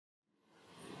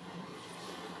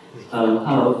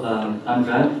Hello, I'm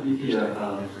glad to be here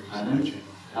present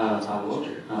our work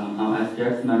on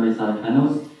SGX memory side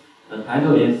channels. The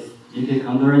title is Leaky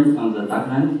Cauldron on the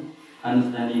Darkland,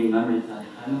 Understanding Memory Side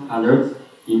Channel Hazards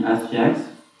in SGX.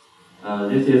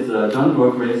 This is a joint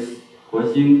work with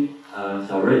Guoxing,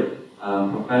 Xiaorui,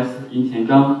 Professor Yinqian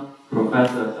Zhang,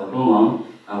 Professor Wenhao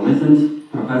Wang, Vincent,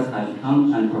 Professor Hai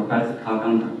Kang, and Professor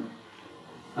Cauldron.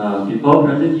 Before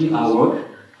presenting our work,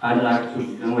 I'd like to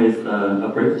begin with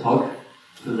a brief talk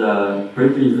to the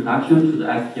brief introduction to the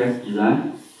SGX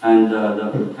design and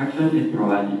the protection it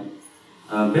provides.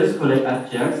 Basically,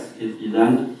 SGX is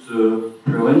designed to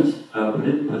prevent a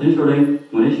potentially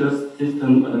malicious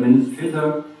system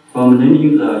administrator from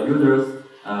leaking the user's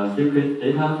secret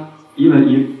data, even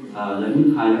if the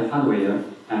entire hardware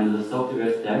and the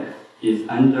software stack is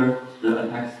under the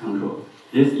attack's control.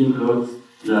 This includes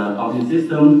the operating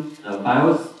system, the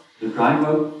BIOS, the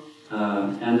driver,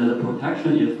 and the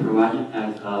protection is provided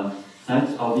as a set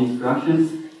of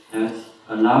instructions that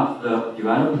allow the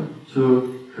developer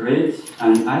to create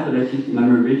an isolated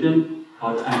memory region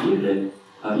called an enclave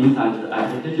inside the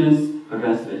application's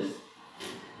address space.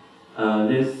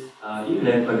 This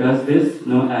enclave address space,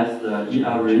 known as the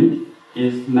EL range,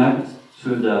 is mapped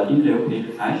to the enclave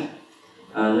page cache.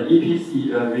 The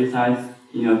EPC resides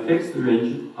in a fixed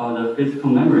range of the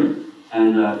physical memory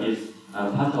and is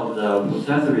part of the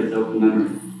processor reserved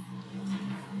memory.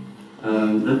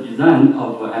 The design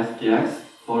of SGX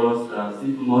follows a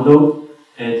simple model.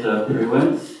 It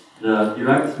prevents the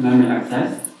direct memory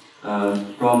access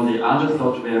from the other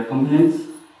software components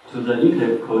to the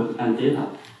enclave code and data.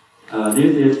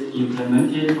 This is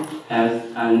implemented as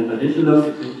an additional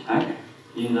security check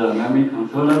in the memory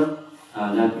controller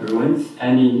that prevents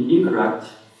any incorrect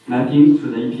mapping to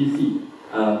the EPC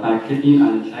by clicking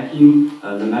and checking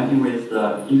the mapping with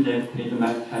the enclave page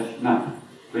map cache map,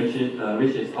 which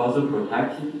is also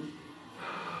protected.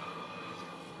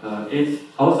 It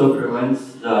also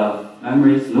prevents the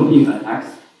memory snooping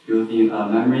attacks using a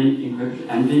memory encryption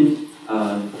engine.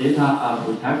 Data are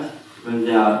protected when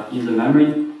they are in the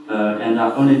memory and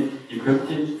are only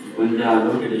decrypted when they are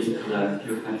loaded into the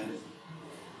secure caches.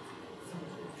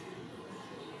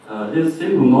 This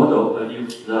simple model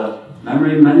leaves the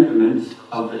memory management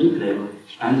of the enclave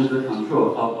under the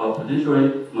control of a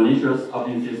potentially malicious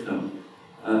operating system.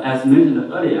 As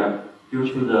mentioned earlier, due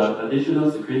to the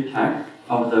additional security tag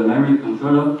of the memory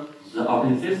controller, the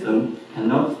operating system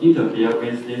cannot interfere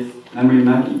with this memory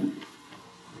mapping.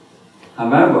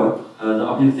 However, the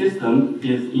operating system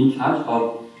is in charge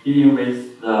of dealing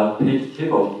with the page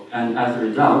table, and as a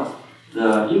result,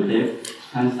 the enclave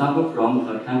can suffer from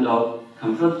a kind of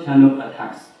control channel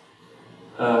attacks.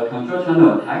 A control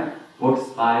channel attack works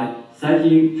by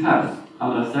setting traps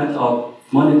on a set of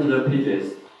monitored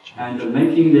pages and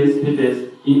making these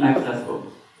pages inaccessible.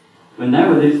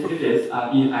 Whenever these pages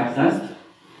are inaccessed,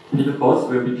 page faults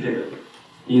will be triggered.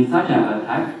 In such an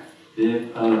attack,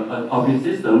 the operating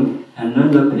system can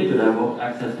learn the page level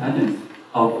access patterns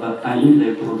of an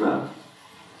enclave program.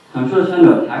 Control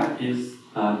channel attack is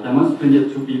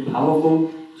demonstrated to be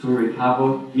powerful to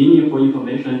recover meaningful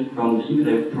information from the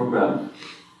enclave program.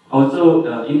 Also,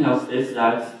 Intel states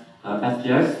that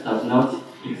SGX does not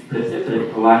explicitly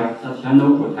provide such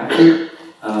channel protection.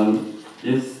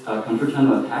 This control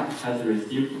channel attack has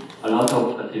received a lot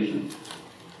of attention.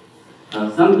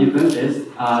 Some defenses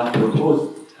are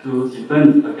proposed to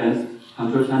defend against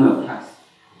control channel attacks.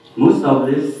 Most of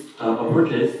these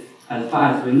approaches, as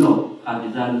far as we know, are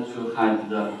designed to hide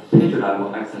the page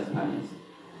level access patterns.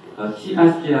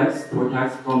 TSGX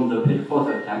protects from the page fault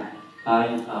attack by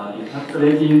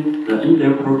encapsulating the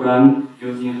enclave program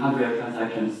using hardware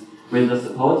transactions with the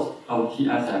support of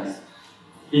TSX.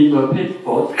 If a page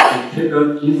fault is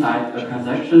triggered inside a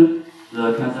transaction,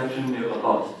 the transaction will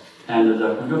abort, and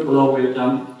the control flow will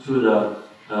jump to the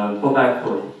fallback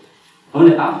code.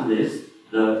 Only after this,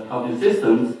 the operating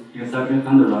system's exception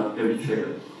handler will be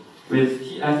triggered. With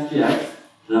TSGX,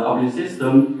 the operating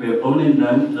system will only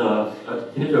learn the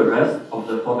page address of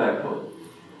the fallback code.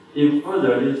 If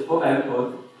further these fallback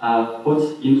codes are put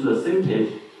into the same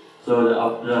page,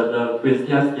 so with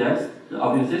TSGX, the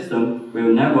operating system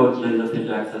will never learn the page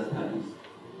access patterns.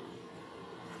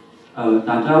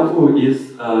 Dajavu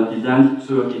is designed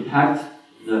to detect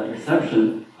the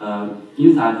exception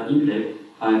inside the enclave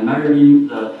by measuring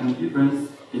the time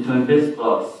difference between base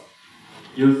blocks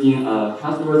using a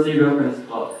trustworthy reference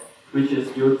block, which is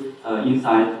built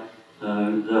inside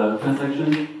the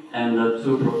transaction, and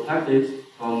to protect it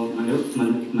from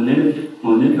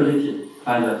manipulated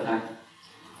by the attacker.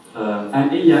 An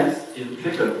AEX is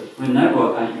triggered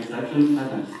whenever an exception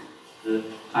happens. The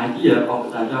idea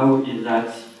of Dajavu is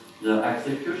that the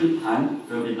execution time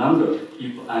will be longer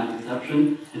if an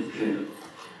exception is triggered.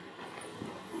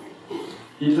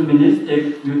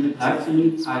 Deterministic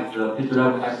multiplexing hides the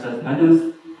page-level access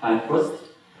patterns by first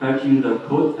fetching the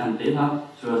code and data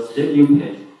to a staging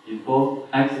page before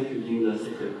executing the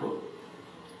secret code.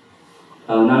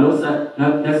 Now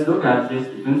let's look at these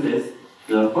defenses.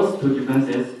 The first two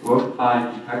defenses work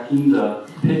by detecting the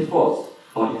page faults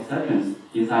or exceptions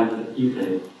inside the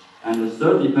enclave. And the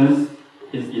third defense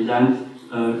is designed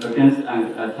against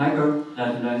an attacker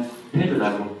that learns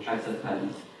page-level access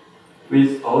patterns.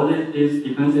 With all these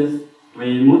defenses,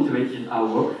 we motivated our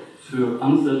work to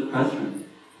answer the question,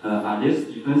 are these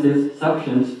defenses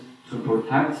sufficient to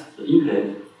protect the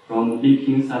enclave from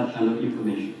leaking side-channel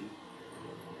information?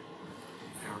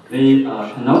 We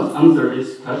cannot answer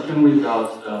this question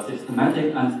without a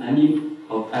systematic understanding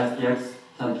of SDX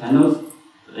sub-channels.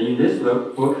 In this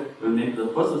work, we make the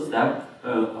first step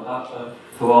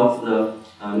towards the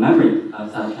memory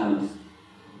sub-channels.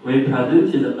 We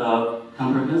presented a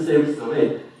comprehensive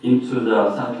survey into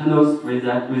the sub-channels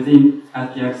within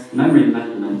SDX memory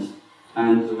management,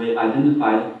 and we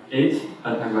identified 8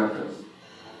 attack vectors.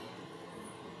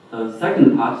 The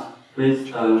second part,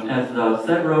 as the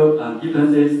several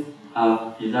defenses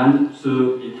are designed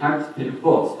to detect page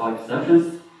faults or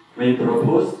exceptions, we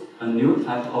propose a new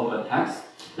type of attacks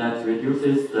that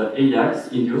reduces the AX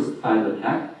induced by the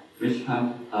attack, which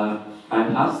can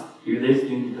bypass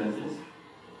existing defenses.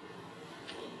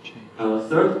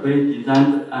 Third, we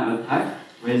designed an attack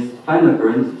with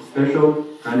fine-grained spatial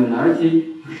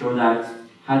granularity to show that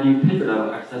hiding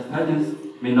page-level access patterns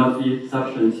may not be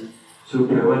sufficient to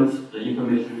prevent the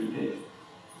information leakage.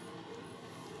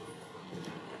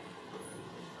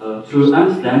 To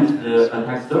understand the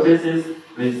attack surfaces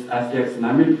with SDX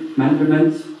memory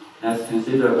management, let's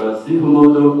consider a simple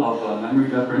model of a memory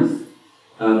reference.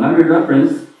 Memory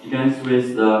reference begins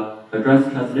with the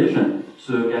address translation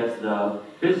to get the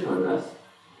physical address.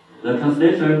 The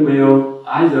translation will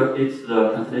either hit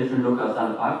the translation local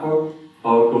outside buffer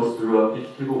or goes through a page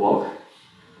table walk.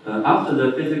 After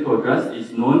the physical address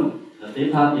is known, the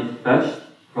data is fetched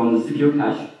from the CPU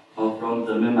cache or from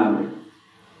the main memory.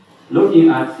 Looking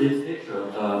at this picture,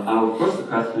 our first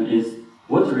question is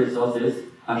what resources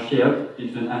are shared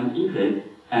between an enclave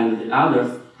and the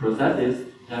other processes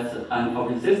that the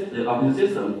operating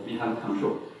system may have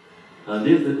control.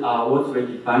 These are what we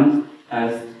defined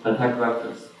as attack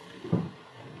vectors.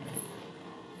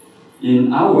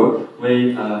 In our work,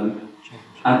 we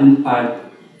identified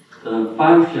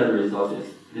 5 shared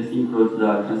resources. This includes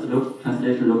the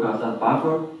translation local outside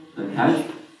buffer, the cache,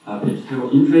 page table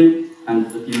entry, and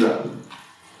the DRAM.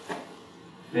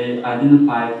 We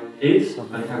identified 8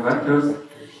 attack vectors.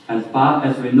 As far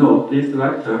as we know, these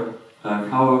vectors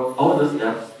cover all the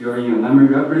steps during a memory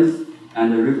reference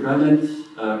and represent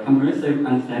a comprehensive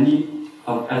understanding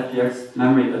of SDX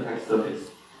memory attack surface.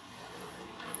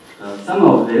 Some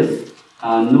of these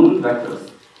are known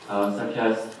vectors, such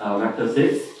as vector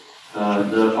 6,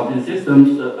 the operating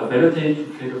system's ability to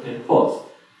trigger page faults,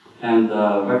 and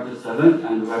vector 7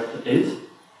 and vector 8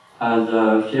 are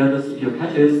the shared CPU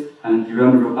caches and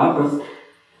DRAM row buffers.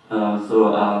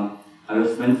 I will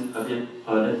spend a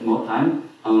little more time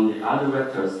on the other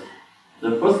vectors.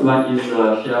 The first one is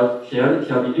shared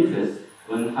TLB interest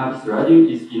when hub threading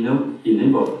is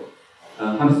enabled.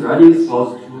 Hub threading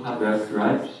supports 2 hardware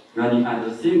threads running at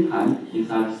the same time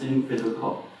inside the same physical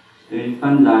core. We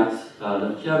find that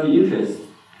the TLB interest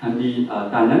can be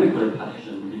dynamically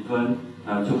partitioned between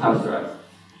 2 hub threads.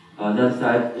 That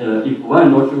said, if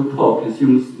one logical core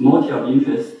consumes more TLB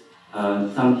interest,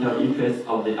 some TLB interest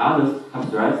of the other hub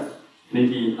threads may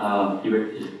be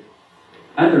evicted.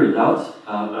 As a result,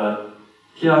 a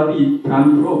TLB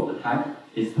prime probe attack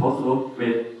is possible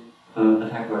with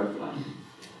attack vector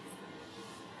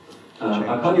 1.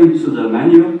 According to the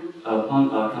manual, upon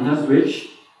a context switch,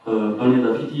 only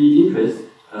the PT interest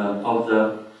of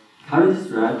the current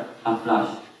thread are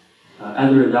flushed.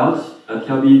 As a result, a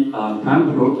TLB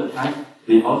prime probe attack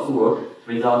may also work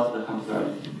without the hub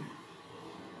thread.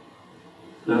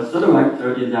 The third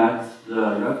vector is that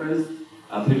the reference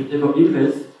page table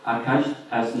interests are cached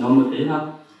as normal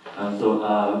data.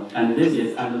 And this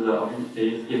is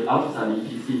outside the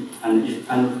EPC and is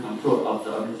under the control of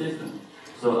the operating system.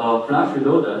 So a flash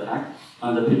reload attack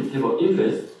on the page table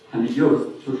interest can be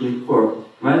used to infer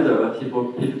whether a page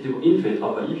table interest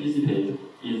of an EPC page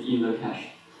is in the cache.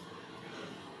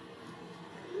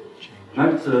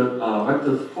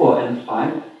 Vectors 4 and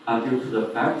 5 are due to the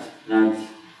fact that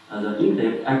the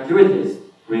enclave activities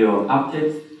will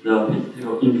update the page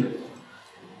table interest.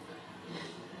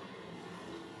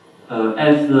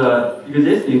 As the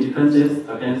existing defenses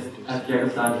against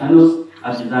SPX channels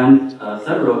are designed,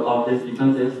 several of these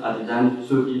defenses are designed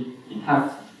to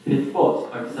detect page faults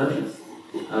or exceptions.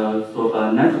 So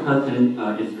a natural question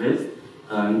is raised: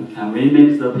 can we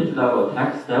make the page level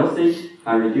attack stealthy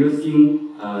by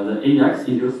reducing the AX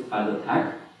induced by the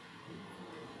attack?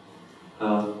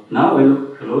 Now we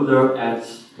look closer at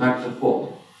vector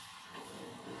 4.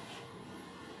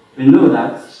 We know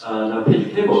that the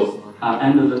page tables are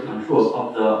under the control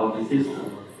of the operating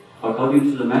system.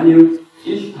 According to the manual,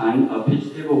 each time a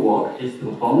page table walk is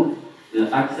performed, the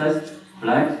access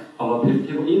flag of a page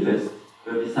table interface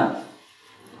will be set.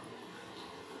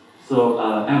 So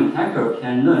an attacker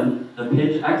can learn the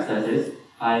page accesses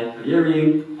by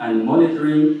clearing and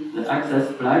monitoring the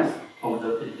access flags of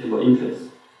the page table interface.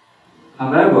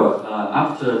 However,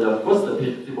 after the first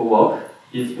page table walk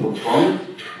is performed,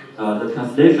 the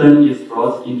translation is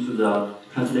brought into the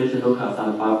translation local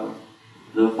assigned buffer.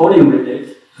 The following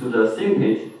redates to the same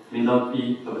page may not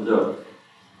be observed.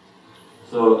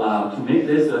 So to make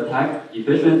this attack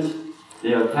efficient,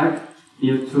 the attack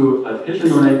needs to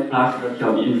occasionally flash the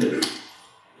TLB interface.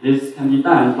 This can be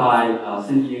done by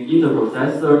sending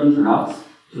interprocessor interrupts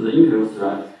to the enclosed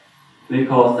thread. We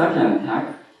call such an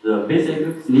attack the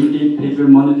basic sneaky page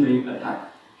monitoring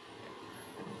attack.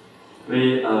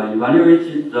 We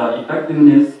evaluated the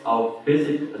effectiveness of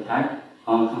basic attack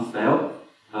on Conspel.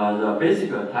 The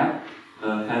basic attack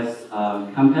has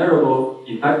comparable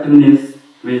effectiveness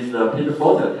with the page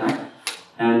fault attack,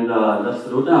 and the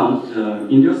slowdown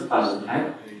induced by the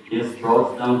attack is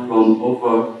brought down from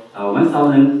over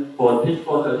 1,000 for the page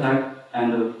fault attack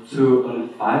and to only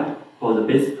 5 for the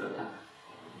basic attack.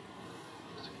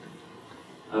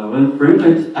 When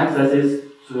frequent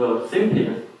accesses to a same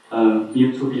page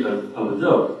need to be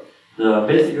observed, the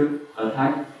basic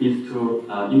attack is to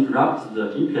interrupt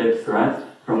the enclave thread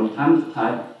from time to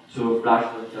time to flash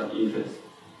the interface.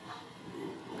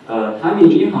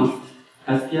 Timing enhanced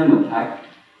SPM attack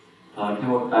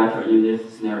can work better in this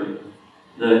scenario.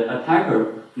 The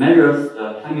attacker measures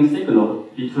the timing signal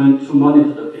between two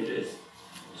monitored pages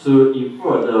to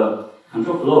infer the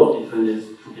control flow between these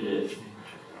two pages.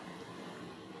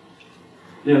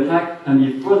 The attack can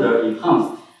be further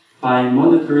enhanced by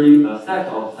monitoring a set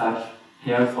of such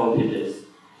pairs of pages,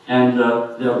 and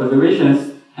the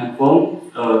observations can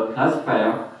form a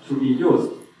classifier to be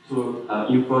used to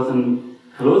infer some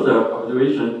closer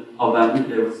observation of an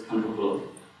enclave's control flow.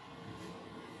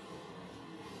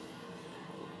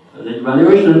 The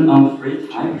evaluation on free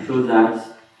time shows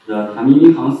that the timing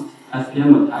enhanced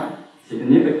SPM attack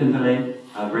significantly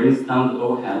brings down the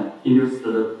overhead induced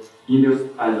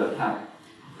by the attack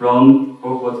from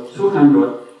over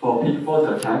 200 for page fault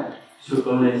attack to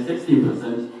only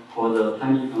 16% for the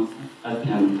timing enhanced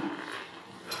SPM attack.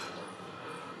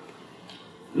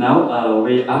 Now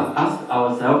we ask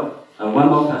ourselves one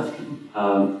more question.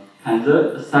 Can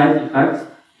the side effects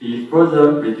be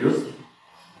further reduced?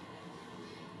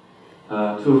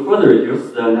 To further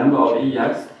reduce the number of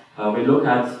AEX, we look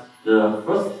at the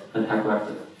first attack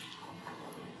vector.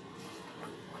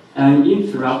 An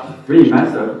interrupt-free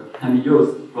method can be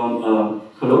used from a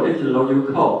collocated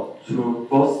logical call to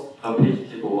force a page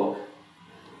table walk.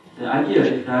 The idea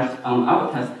is that on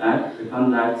our test bed, we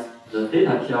found that the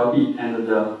data TLB and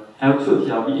the L2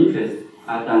 TLB interface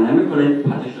are dynamically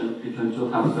partitioned between two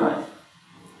hub threads.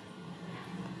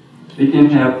 We can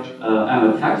have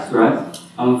an attack thread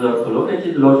on the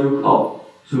collocated logical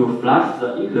call to flash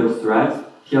the enclosed thread's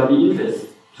TLB interface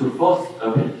to force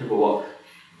a page table walk.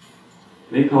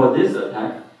 We call this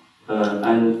attack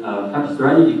an type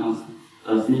threading enhanced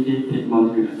sneaky page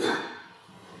monitoring attack.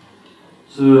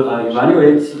 To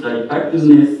evaluate the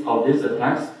effectiveness of these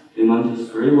attacks, we mounted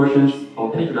 3 versions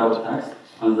of page level attacks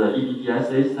on the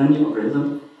EDDSA sending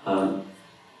algorithm.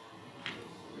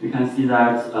 We can see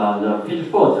that the page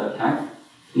fault attack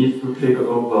needs to trigger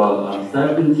over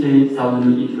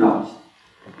 70,000 interrupts.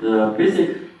 The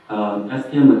basic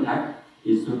SPM attack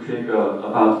is to trigger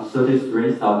about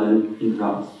 33,000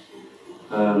 interrupts.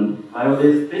 While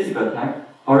this basic attack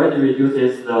already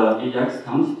reduces the AEX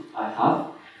count by half,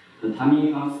 the timing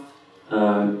enhanced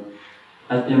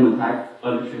SPM attack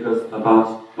only triggers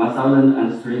about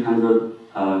 1,300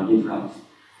 interrupts.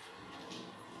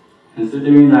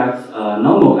 Considering that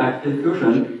normal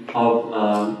execution of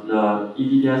the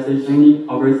EDDSA sending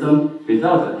algorithm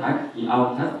without attack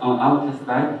on our test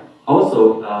bed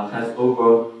also has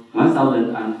over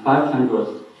 1,500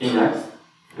 AEX,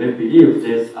 we believe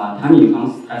this timing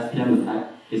enhanced SPM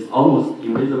attack is almost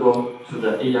invisible to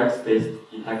the AEX-based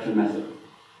detection method.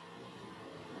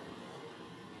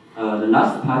 The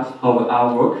last part of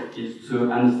our work is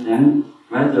to understand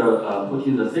whether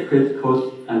putting the secret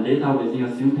code and data within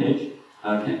a single page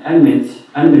can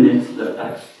eliminate the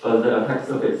attack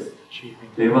surface.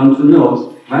 We want to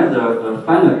know whether a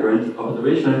finite-range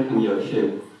observation can be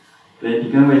achieved. We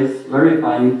begin with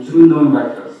verifying two known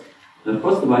vectors. The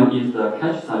first one is the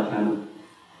cache side channel.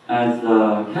 As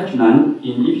the cache none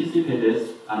in EPC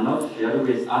pages are not shared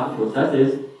with other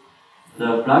processes,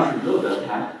 the flash reload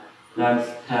attack that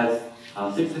has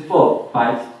 64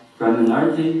 bytes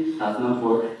granularity does not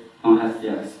work on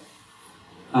SDX.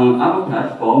 On our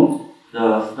platform,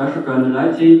 the special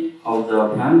granularity of the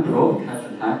prime probe cache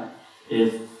attack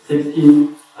is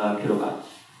 16 kilobytes.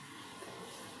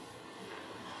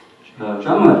 The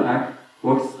Drama attack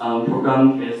works on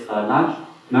programs with a large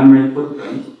memory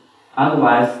footprint.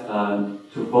 Otherwise,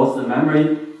 to force the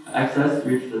memory access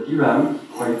with the DRAM,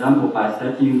 for example, by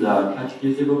setting the cache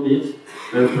disable bit,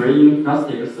 will bring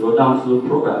drastic slowdown to the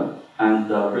program and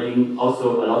bring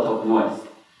also a lot of noise.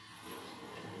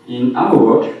 In our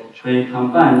work, we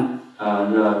combine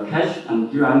the cache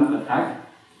and DRAM attack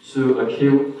to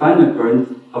achieve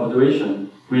finite-grained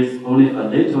observation with only a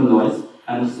little noise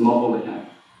and small overhead.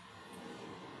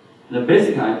 The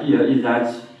basic idea is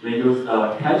that we use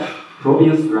a cache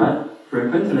probing thread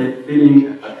frequently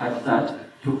filling a cache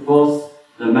set to force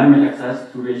the memory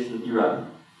access to reach the DRAM.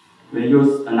 We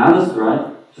use another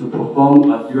thread to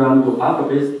perform a DRAM row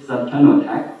buffer-based sub-channel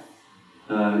attack,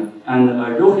 and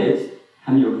a row hit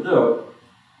can be observed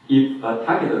if a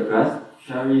target address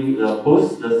sharing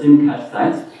both the same cache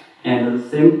set and the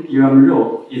same DRAM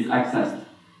row is accessed.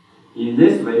 In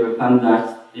this way, we find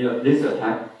that this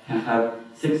attack can have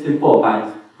 64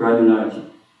 bytes granularity.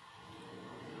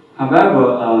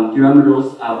 However, DRAM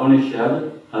rows are only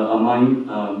shared among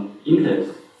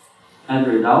enclaves. As a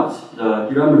result, the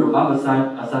DRAM row buffer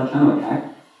side-channel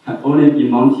attack can only be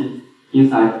mounted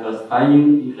inside a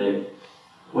spying enclave.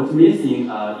 What's missing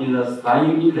in the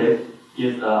spying enclave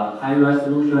is a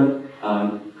high-resolution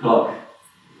clock.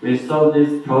 We solved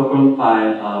this problem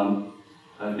by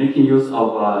making use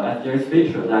of SDX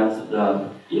feature that the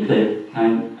enclave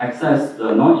can access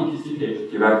the non-EPC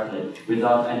page directly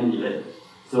without any delay.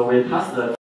 So we pass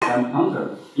the time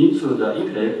counter into the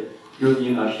enclave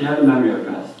using a shared memory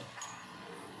address.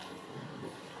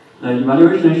 The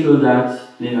evaluation shows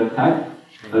that the attack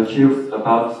achieves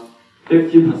about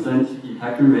 50%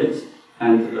 detection rate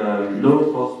and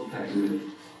low false detection rate.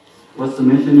 What's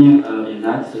mentioning is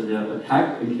that the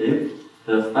attack enclave,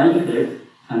 the spy enclave,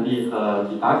 can be a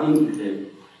debugging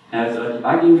enclave, as a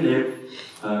debugging enclave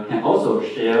can also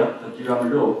share a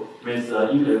DRAM row with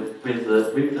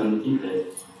the victim enclave.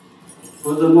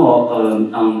 Furthermore,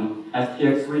 on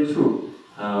STX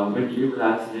v2, we believe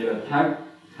that the attack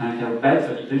can have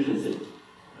better efficiency,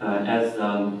 as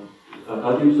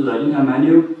according to the Intel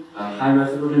manual,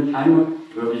 high-resolution timer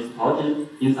will be supported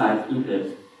inside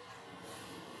enclaves.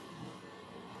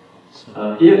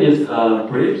 Here is a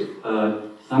brief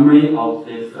summary of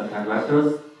these attack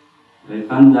vectors. We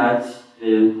found that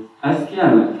the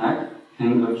ACM attack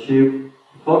can achieve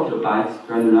 4 kilobytes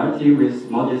granularity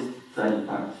with modest side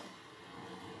effects.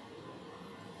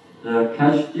 The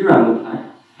cache DRAM attack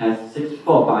has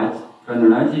 64 bytes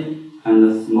granularity and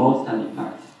a small side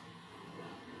effect.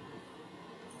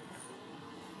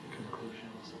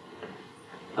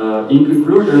 In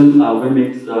conclusion, we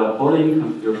make the following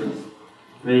conclusions.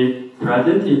 We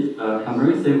presented a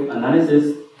comprehensive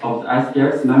analysis of the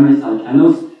SDX memory side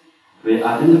channels. We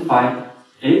identified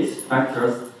 8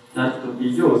 factors that could be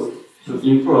used to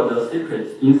infer the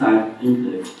secret inside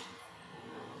enclave.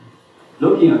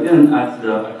 Looking again at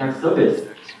the attack surface,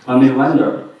 one may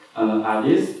wonder, are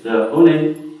these the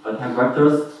only attack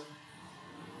vectors?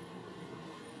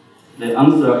 The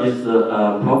answer is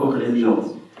probably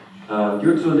no.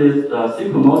 Due to this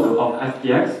simple model of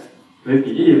SDX, we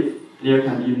believe there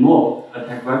can be more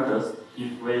attack vectors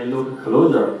if we look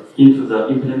closer into the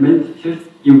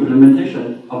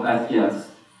implementation of SDX.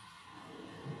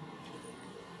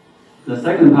 The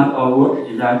second part of our work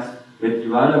is that we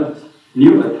developed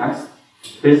new attacks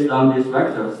based on these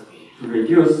vectors to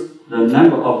reduce the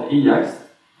number of AEX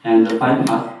and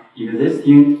bypass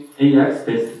existing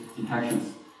AEX-based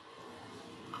detections.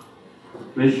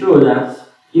 We show that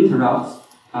interrupts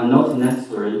are not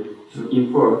necessary to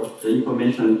infer the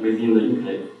information within the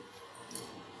enclave.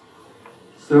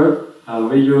 Third,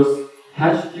 we use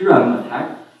cache DRAM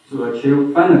attack to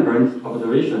achieve finite-grained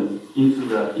observation into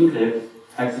the enclave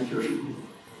execution.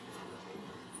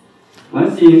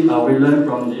 One thing we learned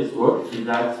from this work is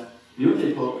that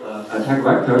multiple attack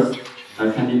vectors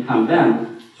can be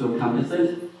combined to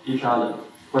compensate each other.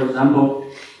 For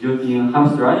example, using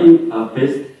half-threading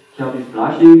based TLP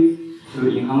flashing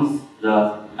to enhance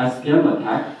the ACM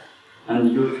attack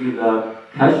and using the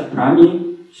cache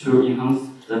priming to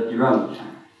enhance the DRAM attack.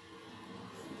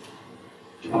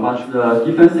 About the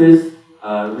defenses,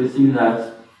 we think that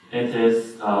it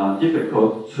is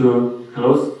difficult to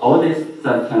close all these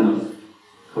side channels.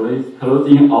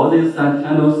 Closing all these side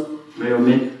channels will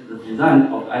make the design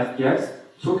of SDX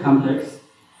too complex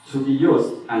to be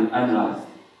used and analyzed.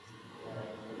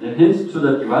 The hint to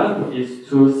the developer is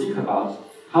to think about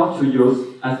how to use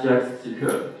SDX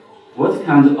securely. What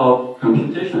kind of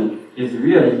computation is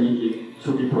really needed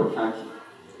to be protected?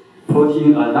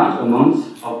 Putting a large amount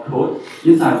of code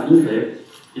inside the enclave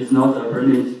is not a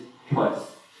brilliant choice,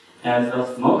 as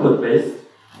a small code base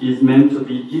is meant to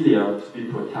be easier to be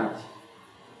protected.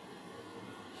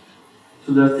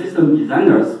 To the system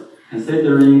designers,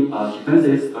 considering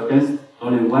defenses against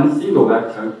only one single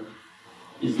vector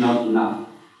is not enough.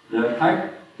 The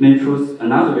attack may choose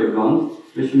another way around,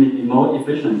 which may be more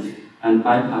efficient and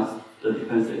bypass the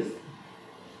defenses.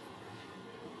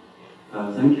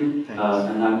 Thank you, and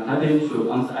I'm happy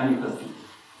to answer any questions.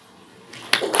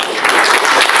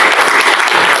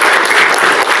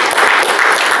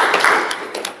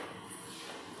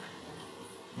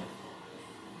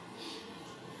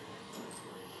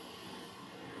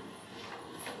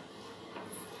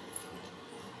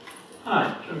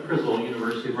 Hi, Jim Crystal,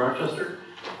 University of Rochester.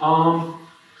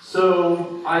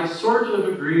 So I sort of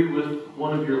agree with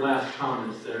one of your last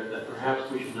comments there, that perhaps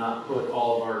we should not put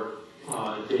all of our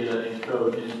data and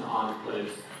code into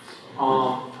enclaves.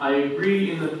 I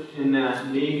agree in that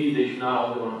maybe they should not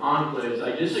all go on enclaves.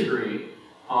 I disagree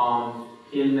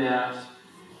in that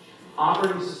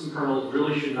operating system kernels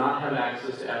really should not have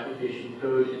access to application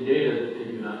code and data that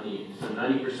they do not need. So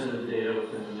 90% of the data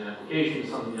within an application is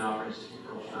something the operating system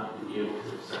kernel should not be able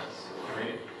to access,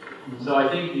 right? So I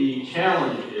think the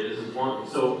challenge is one,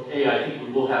 so A, I think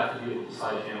we will have to deal with the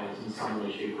side channels in some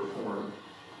way, shape, or form.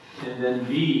 And then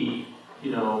B,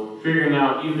 figuring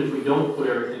out, even if we don't put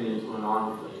everything into an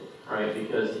enclave, right,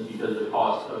 because the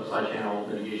cost of side channel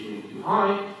mitigation is too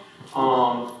high,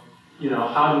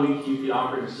 how do we keep the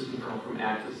operating system kernel from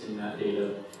accessing that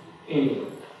data anyway?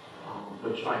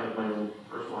 Which I have my own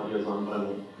personal ideas on, but I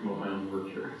won't promote my own work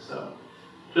here. So,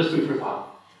 just food for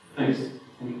thought. Thanks.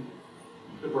 Thank you.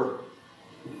 Good work.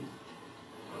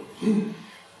 Do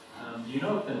you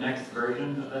know if the next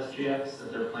version of SGX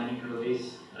that they're planning to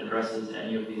release addresses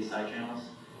any of these side channels?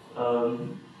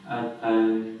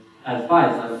 As far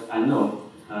as I know,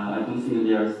 I don't think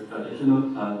there's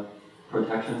additional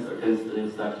protections against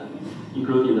these side channels,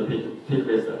 including the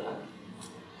page-based attack.